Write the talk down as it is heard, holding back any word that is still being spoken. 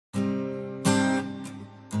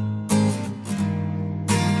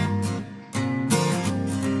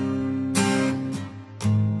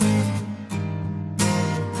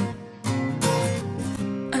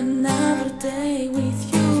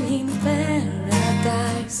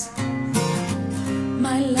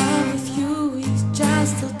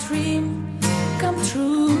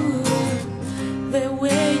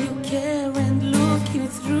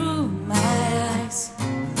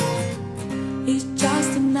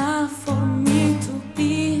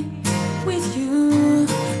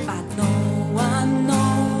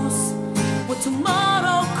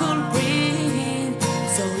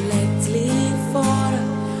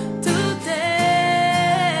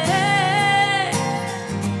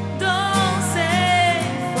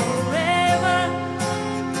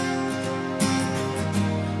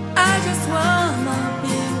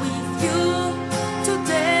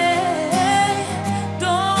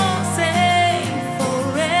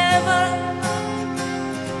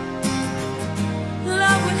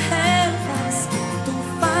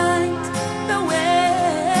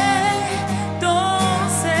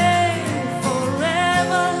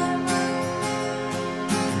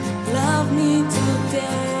me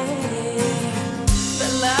today. The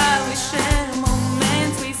love we share,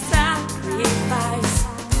 moments we sacrifice,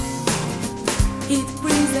 it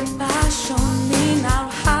brings a passion in our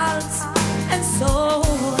hearts and soul.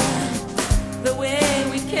 The way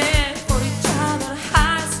we care for each other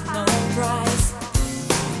has no price.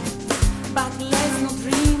 But let's not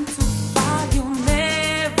dream too far, you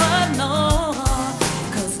never know.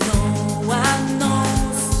 'Cause no one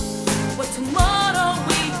knows what tomorrow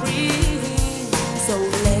will bring. So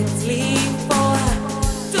let's live for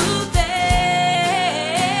today.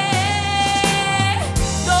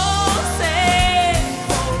 Don't say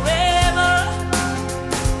forever.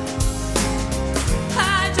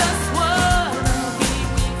 I just wanna be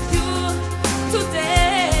with you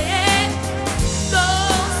today.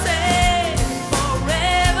 Don't say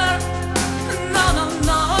forever. No, no,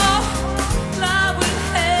 no. Love will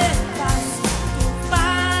help us to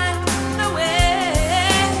find a way.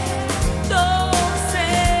 Don't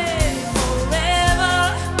say forever.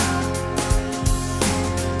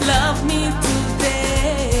 Love me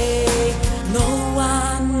today. No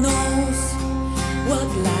one knows what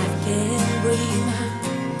life can bring.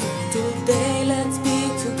 Today let's be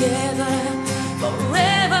together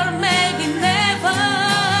forever, maybe never.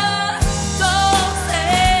 Don't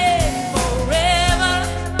say forever.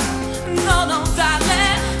 No, no,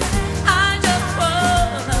 darling. I just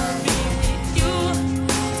wanna be with you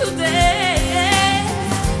today.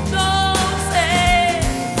 Don't say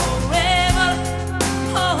forever.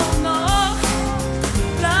 Oh no.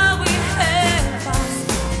 Love will help us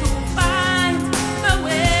to find the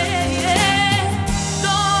way.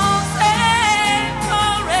 Don't say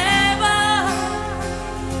forever.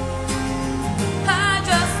 I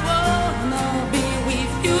just wanna be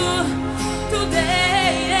with you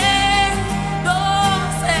today. Don't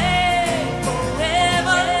say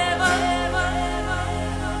forever.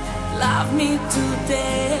 Love me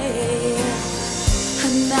today.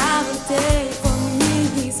 Another day for me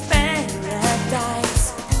is paradise.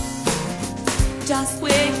 Just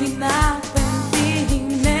waking up and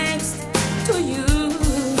being next to you.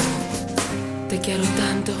 Te quiero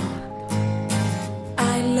tanto.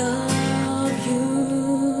 I love